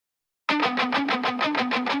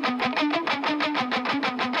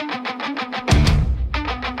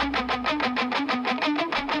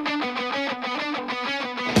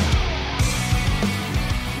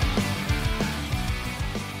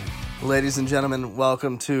Ladies and gentlemen,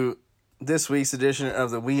 welcome to this week's edition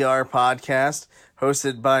of the We Are podcast,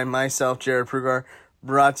 hosted by myself, Jared Prugar,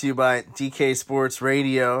 brought to you by DK Sports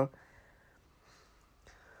Radio.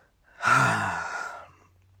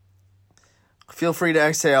 Feel free to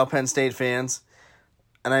exhale, Penn State fans,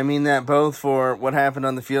 and I mean that both for what happened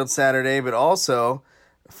on the field Saturday, but also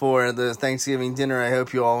for the Thanksgiving dinner I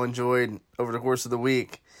hope you all enjoyed over the course of the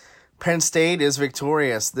week. Penn State is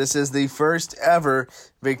victorious. This is the first ever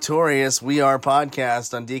victorious We Are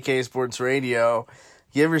podcast on DK Sports Radio.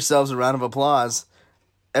 Give yourselves a round of applause.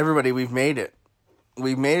 Everybody, we've made it.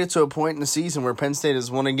 We've made it to a point in the season where Penn State has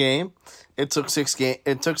won a game. It took six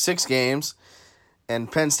games,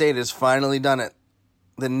 and Penn State has finally done it.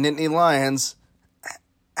 The Nittany Lions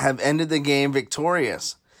have ended the game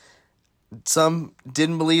victorious. Some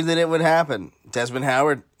didn't believe that it would happen. Desmond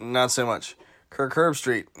Howard, not so much. Kirk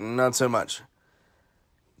Herbstreit, not so much.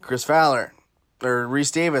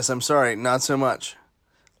 Reese Davis, not so much.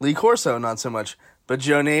 Lee Corso, not so much. But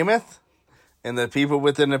Joe Namath and the people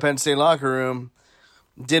within the Penn State locker room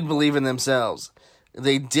did believe in themselves.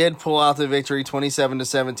 They did pull out the victory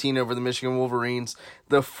 27-17 over the Michigan Wolverines.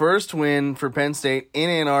 The first win for Penn State in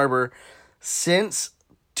Ann Arbor since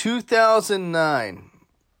 2009.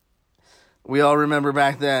 We all remember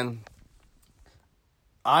back then.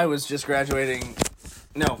 I was just graduating.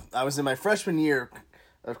 No, I was in my freshman year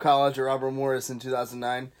of college at Robert Morris in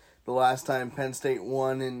 2009. The last time Penn State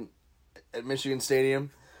won at Michigan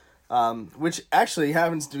Stadium, which actually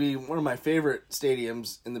happens to be one of my favorite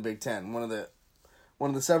stadiums in the Big Ten. One of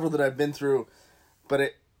the several that I've been through.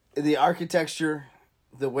 But the architecture,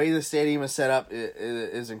 the way the stadium is set up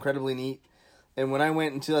is incredibly neat. And when I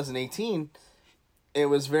went in 2018, it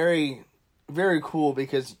was very, very cool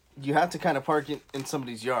because you have to kind of park in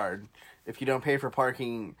somebody's yard if you don't pay for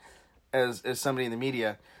parking as somebody in the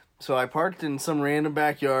media. So I parked in some random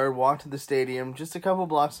backyard, walked to the stadium just a couple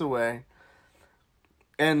blocks away.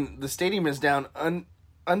 And the stadium is down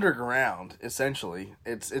underground, essentially.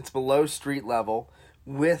 It's below street level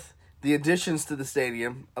with the additions to the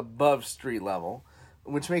stadium above street level,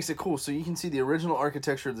 which makes it cool. So you can see the original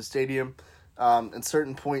architecture of the stadium at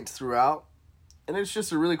certain points throughout. And it's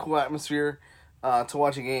just a really cool atmosphere to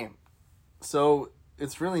watch a game. So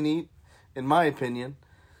it's really neat, in my opinion.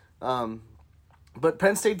 But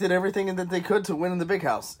Penn State did everything that they could to win in the Big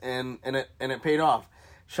House, and it paid off.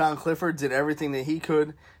 Sean Clifford did everything that he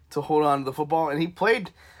could to hold on to the football, and he played,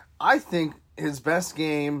 I think, his best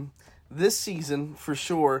game this season for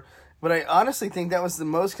sure. But I honestly think that was the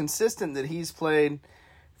most consistent that he's played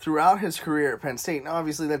throughout his career at Penn State. Now,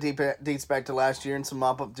 obviously, that dates back to last year and some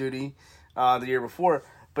mop-up duty the year before.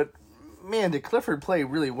 But man, did Clifford play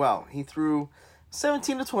really well. He threw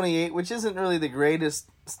 17-28, which isn't really the greatest,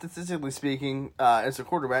 statistically speaking, as a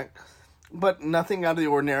quarterback, but nothing out of the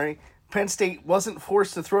ordinary. Penn State wasn't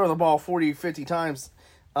forced to throw the ball 40, 50 times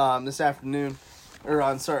Saturday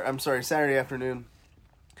afternoon.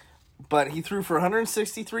 But he threw for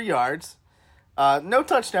 163 yards, no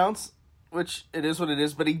touchdowns, which it is what it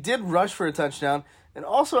is, but he did rush for a touchdown and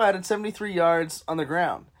also added 73 yards on the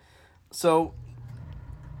ground. So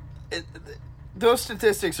those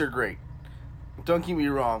statistics are great. Don't get me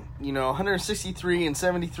wrong. 163 and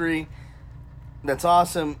 73, that's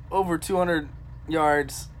awesome. Over 200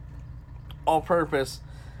 yards, all-purpose.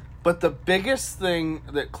 But the biggest thing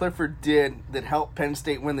that Clifford did that helped Penn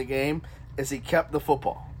State win the game is he kept the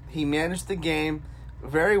football. He managed the game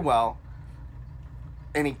very well,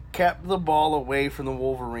 and he kept the ball away from the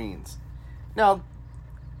Wolverines. Now,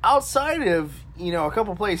 outside of, a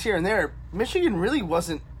couple plays here and there, Michigan really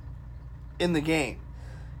wasn't in the game.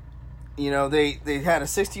 They had a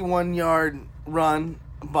 61-yard run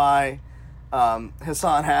by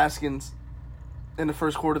Hassan Haskins in the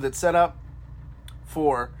first quarter that set up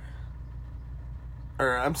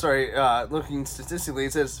looking statistically,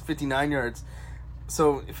 it says 59 yards.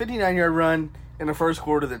 So, 59-yard run in the first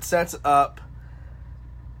quarter that sets up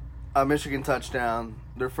a Michigan touchdown,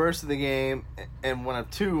 their first of the game, and one of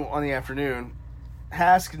two on the afternoon.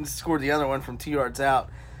 Haskins scored the other one from 2 yards out,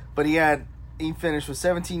 but he finished with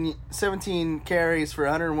 17 carries for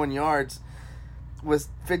 101 yards, with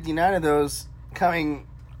 59 of those coming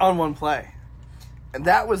on one play. And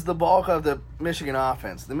that was the bulk of the Michigan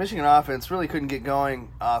offense. The Michigan offense really couldn't get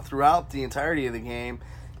going throughout the entirety of the game,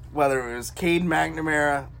 whether it was Cade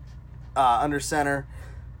McNamara under center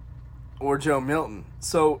or Joe Milton.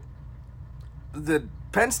 So the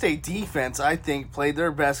Penn State defense, I think, played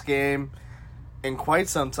their best game in quite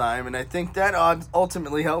some time, and I think that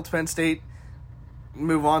ultimately helped Penn State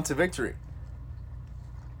move on to victory.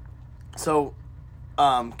 So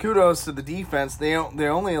kudos to the defense. They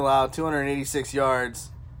only allowed 286 yards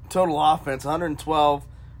total offense, 112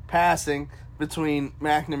 passing between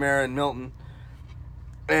McNamara and Milton,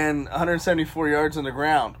 and 174 yards on the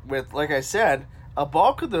ground, with, like I said, a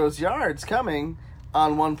bulk of those yards coming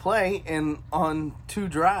on one play and on 2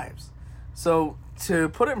 drives. So, to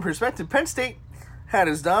put it in perspective, Penn State had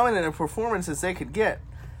as dominant a performance as they could get.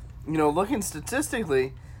 Looking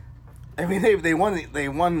statistically, I mean, they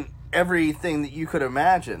won everything that you could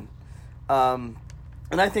imagine. And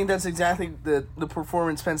I think that's exactly the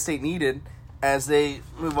performance Penn State needed as they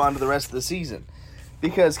move on to the rest of the season.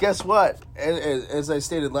 Because guess what? As I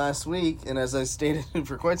stated last week, and as I stated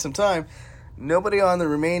for quite some time, nobody on the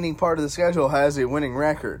remaining part of the schedule has a winning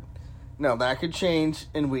record. Now, that could change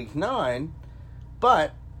in Week 9,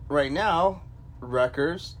 but right now,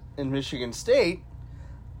 Rutgers and Michigan State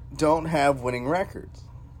don't have winning records.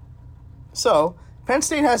 So, Penn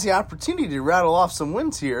State has the opportunity to rattle off some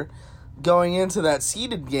wins here going into that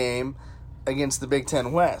seeded game against the Big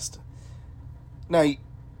Ten West. Now,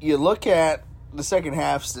 you look at the second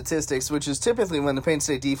half statistics, which is typically when the Penn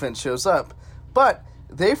State defense shows up, but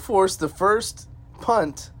they forced the first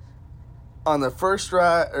punt on the first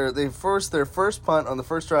drive, or they forced their first punt on the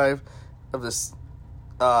first drive of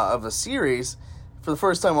the series for the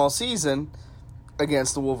first time all season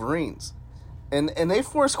against the Wolverines. And they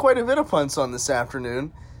forced quite a bit of punts on this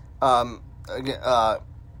afternoon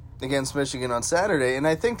against Michigan on Saturday. And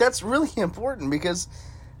I think that's really important because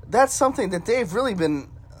that's something that they've really been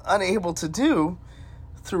unable to do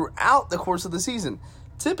throughout the course of the season.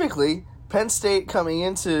 Typically, Penn State coming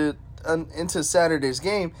into Saturday's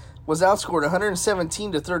game was outscored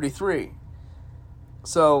 117-33.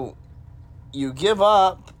 So you give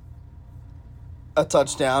up a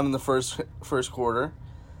touchdown in the first quarter,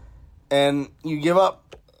 and you give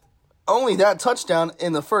up only that touchdown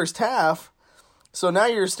in the first half. So now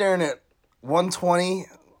you're staring at 120,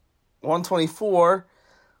 124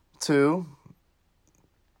 to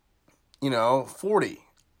 40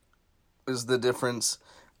 is the difference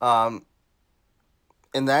in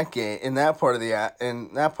that game, in that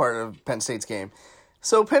part of Penn State's game.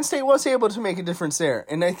 So Penn State was able to make a difference there,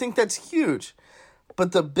 and I think that's huge.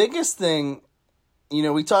 But the biggest thing,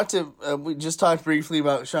 we just talked briefly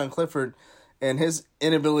about Sean Clifford and his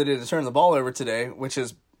inability to turn the ball over today, which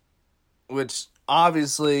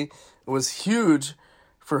obviously was huge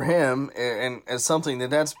for him, and as something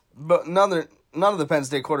but none of the Penn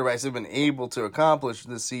State quarterbacks have been able to accomplish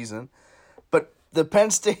this season. But the Penn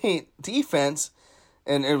State defense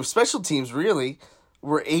and special teams really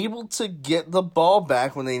were able to get the ball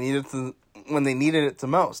back when they needed it the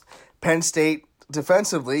most. Penn State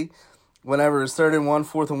defensively, whenever it was 3rd and 1,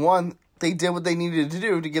 4th and 1, they did what they needed to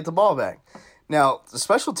do to get the ball back. Now, the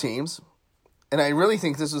special teams, and I really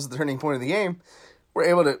think this was the turning point of the game, were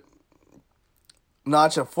able to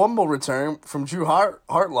notch a fumble return from Drew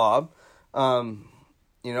Hartlaub.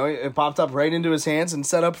 It popped up right into his hands and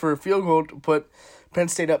set up for a field goal to put Penn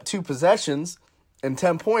State up 2 possessions and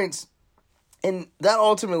 10 points. And that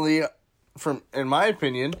ultimately, in my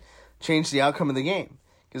opinion, changed the outcome of the game.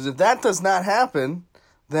 Because if that does not happen,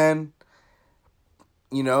 then,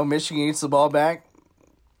 Michigan gets the ball back.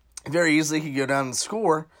 Very easily could go down and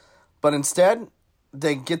score. But instead,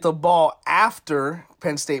 they get the ball after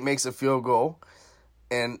Penn State makes a field goal.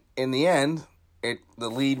 And in the end, the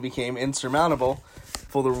lead became insurmountable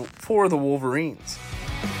for the Wolverines.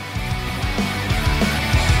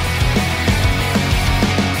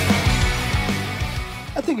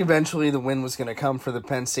 I think eventually the win was going to come for the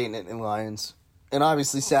Penn State Nittany Lions. And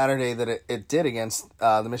obviously Saturday that it did against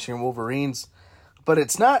the Michigan Wolverines. But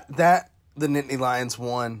it's not that the Nittany Lions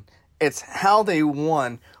won. It's how they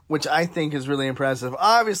won, which I think is really impressive.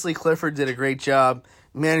 Obviously Clifford did a great job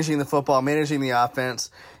managing the football, managing the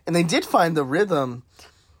offense. And they did find the rhythm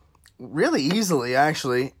really easily,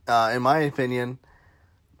 actually, in my opinion.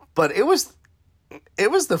 But it was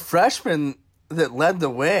the freshmen that led the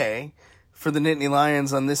way for the Nittany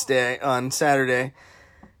Lions on Saturday,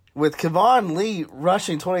 with Kevon Lee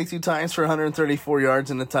rushing 22 times for 134 yards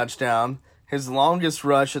and a touchdown, his longest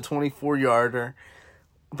rush, a 24-yarder.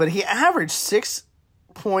 But he averaged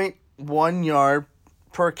 6.1 yard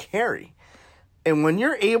per carry. And when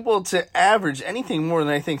you're able to average anything more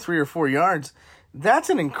than, I think, 3 or 4 yards, that's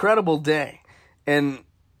an incredible day. And,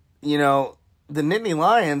 the Nittany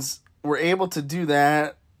Lions were able to do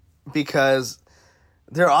that because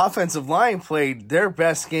their offensive line played their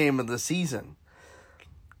best game of the season.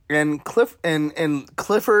 And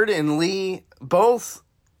Clifford and Lee both,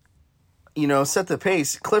 set the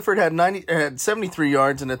pace. Clifford had 73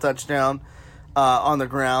 yards and a touchdown on the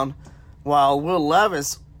ground, while Will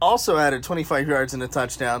Levis also added 25 yards and a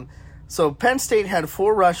touchdown. So Penn State had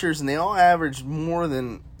 4 rushers, and they all averaged more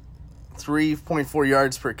than 3.4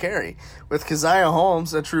 yards per carry. With Keziah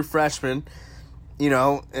Holmes, a true freshman,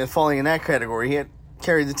 falling in that category, he had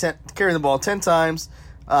carried the ball 10 times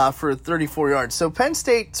for 34 yards. So Penn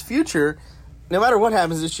State's future, no matter what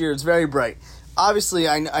happens this year, it's very bright. Obviously,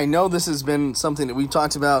 I know this has been something that we've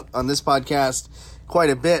talked about on this podcast quite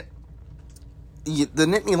a bit. The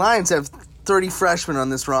Nittany Lions have 30 freshmen on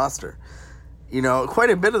this roster. Quite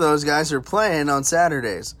a bit of those guys are playing on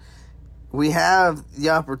Saturdays. We have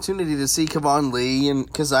the opportunity to see Kevon Lee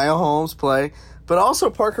and Keziah Holmes play, but also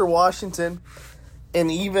Parker Washington and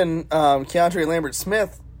even Keandre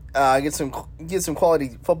Lambert-Smith get some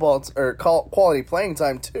quality football or quality playing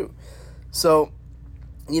time too. So,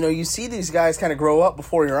 you see these guys kind of grow up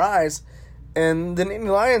before your eyes, and the Nittany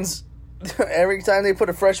Lions, every time they put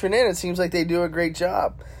a freshman in, it seems like they do a great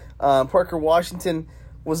job. Parker Washington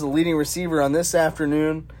was the leading receiver on this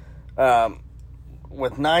afternoon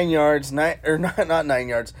with 9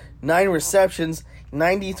 receptions,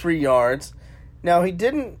 93 yards. Now, he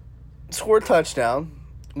didn't score a touchdown,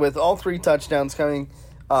 with all 3 touchdowns coming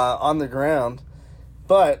on the ground,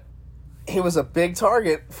 but he was a big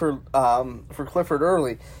target for Clifford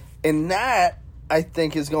Early, and that, I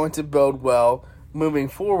think, is going to bode well moving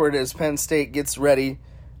forward as Penn State gets ready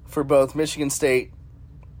for both Michigan State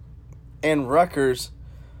and Rutgers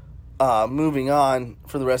moving on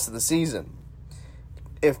for the rest of the season.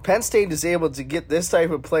 If Penn State is able to get this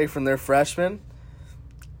type of play from their freshmen,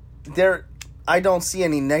 I don't see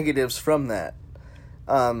any negatives from that.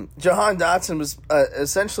 Jahan Dotson was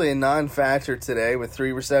essentially a non-factor today with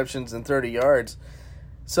 3 receptions and 30 yards.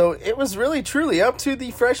 So it was really, truly up to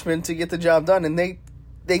the freshmen to get the job done, and they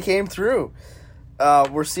came through.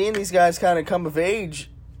 We're seeing these guys kind of come of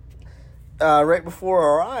age right before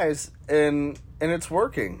our eyes, and it's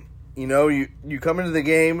working. You come into the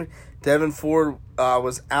game, Devin Ford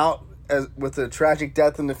was out with a tragic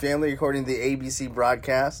death in the family, according to the ABC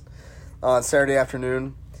broadcast on Saturday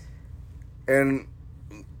afternoon. And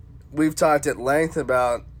we've talked at length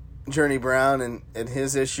about Journey Brown and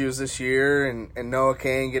his issues this year, and Noah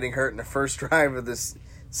Cain getting hurt in the first drive of this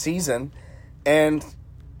season. And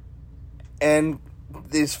the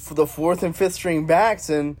 4th and 5th string backs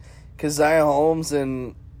and Keziah Holmes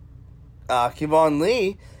and Kevon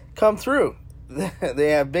Lee come through.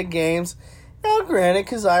 They have big games. Now, granted,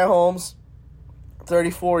 Keziah Holmes,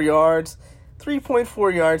 34 yards,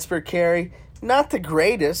 3.4 yards per carry, not the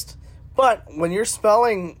greatest, but when you're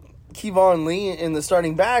spelling Kevon Lee in the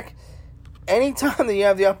starting back, anytime that you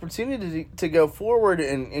have the opportunity to go forward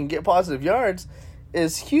and get positive yards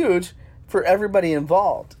is huge for everybody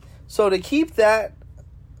involved. So to keep that,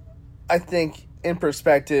 I think, in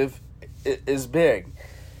perspective is big.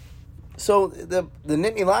 So the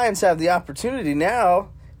Nittany Lions have the opportunity now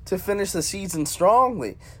to finish the season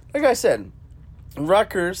strongly. Like I said,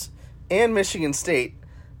 Rutgers and Michigan State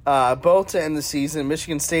both to end the season.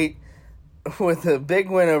 Michigan State with a big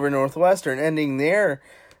win over Northwestern, ending their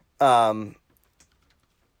bid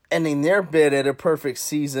at a perfect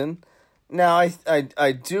season. Now,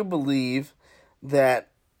 I do believe that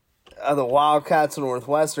the Wildcats and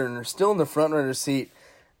Northwestern are still in the front-runner seat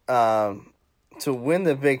to win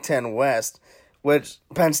the Big Ten West, which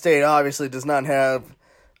Penn State obviously does not have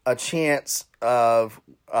a chance of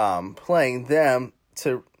playing them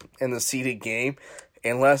in the seeded game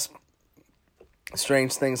unless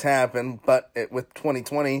strange things happen. But with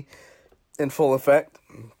 2020 in full effect,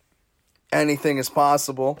 anything is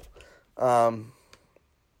possible. So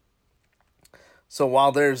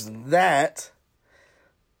while there's that,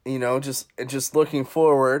 just looking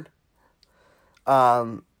forward,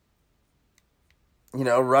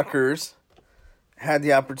 Rutgers had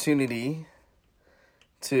the opportunity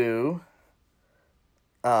to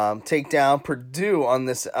take down Purdue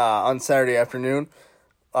on Saturday afternoon,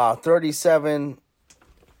 37-30,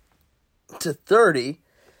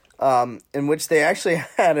 in which they actually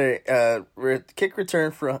had a kick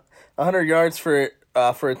return for 100 yards for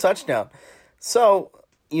a touchdown. So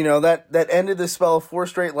that ended the spell of 4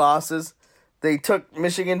 straight losses. They took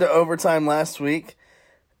Michigan to overtime last week,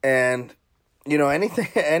 and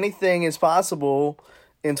anything is possible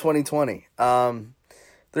in 2020.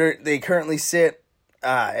 They currently sit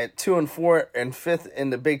at 2-4 and 5th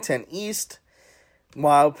in the Big Ten East,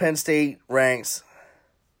 while Penn State ranks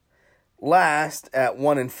last at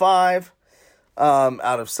 1-5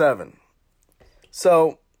 out of 7.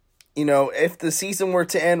 So, if the season were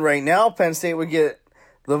to end right now, Penn State would get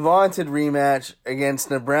the vaunted rematch against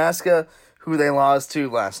Nebraska, who they lost to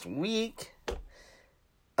last week.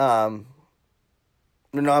 No,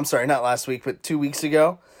 I'm sorry, not last week, but 2 weeks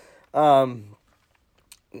ago.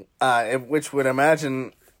 Which would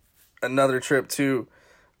imagine another trip to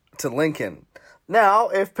to Lincoln. Now,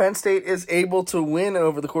 if Penn State is able to win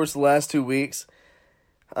over the course of the last 2 weeks,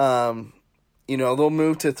 they'll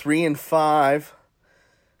move to 3-5,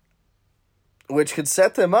 which could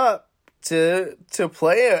set them up to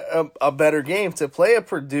play a better game, to play a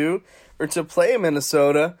Purdue or to play a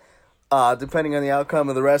Minnesota, depending on the outcome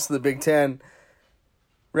of the rest of the Big Ten,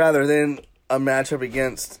 rather than a matchup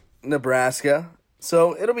against Nebraska.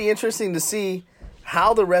 So it'll be interesting to see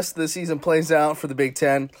how the rest of the season plays out for the Big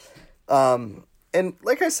Ten. And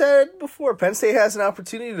like I said before, Penn State has an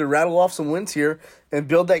opportunity to rattle off some wins here and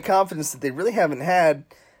build that confidence that they really haven't had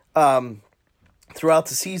throughout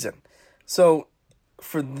the season. So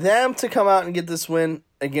for them to come out and get this win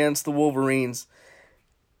against the Wolverines,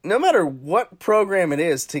 no matter what program it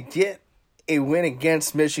is, to get a win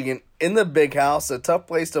against Michigan in the Big House, a tough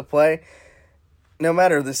place to play, no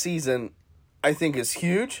matter the season, I think is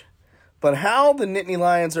huge. But how the Nittany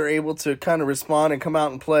Lions are able to kind of respond and come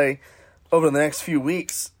out and play over the next few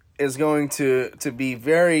weeks is going to be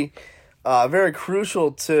very, very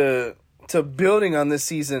crucial to building on this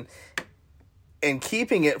season and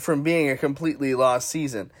keeping it from being a completely lost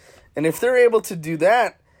season. And if they're able to do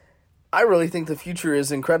that, I really think the future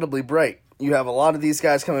is incredibly bright. You have a lot of these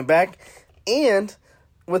guys coming back, and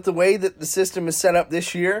with the way that the system is set up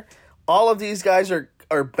this year, all of these guys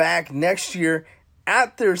are back next year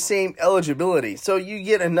at their same eligibility. So you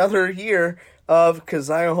get another year of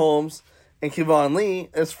Keziah Holmes and Kevon Lee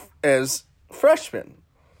as freshmen.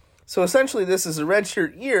 So essentially this is a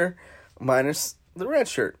redshirt year minus the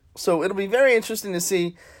redshirt. So it'll be very interesting to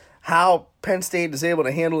see how Penn State is able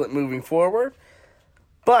to handle it moving forward.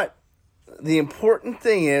 But the important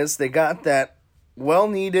thing is they got that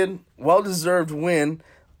well-needed, well-deserved win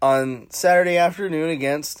on Saturday afternoon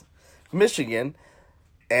against Michigan.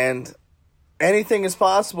 And anything is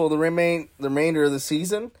possible the remainder of the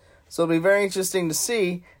season. So it'll be very interesting to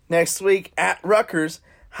see next week at Rutgers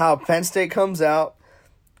how Penn State comes out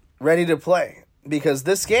ready to play. Because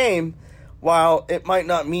this game, while it might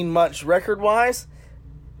not mean much record-wise,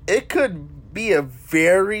 it could be a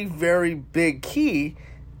very, very big key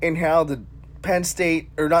in how the Penn State,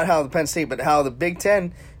 or not how the Penn State, but how the Big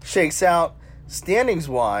Ten shakes out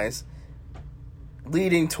standings-wise,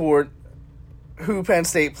 leading toward who Penn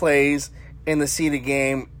State plays in the seeded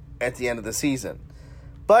game at the end of the season.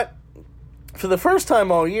 But for the first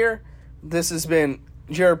time all year, this has been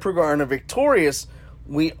Jared Prugar on a victorious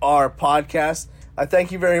We Are podcast. I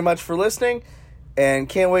thank you very much for listening and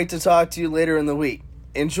can't wait to talk to you later in the week.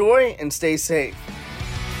 Enjoy and stay safe.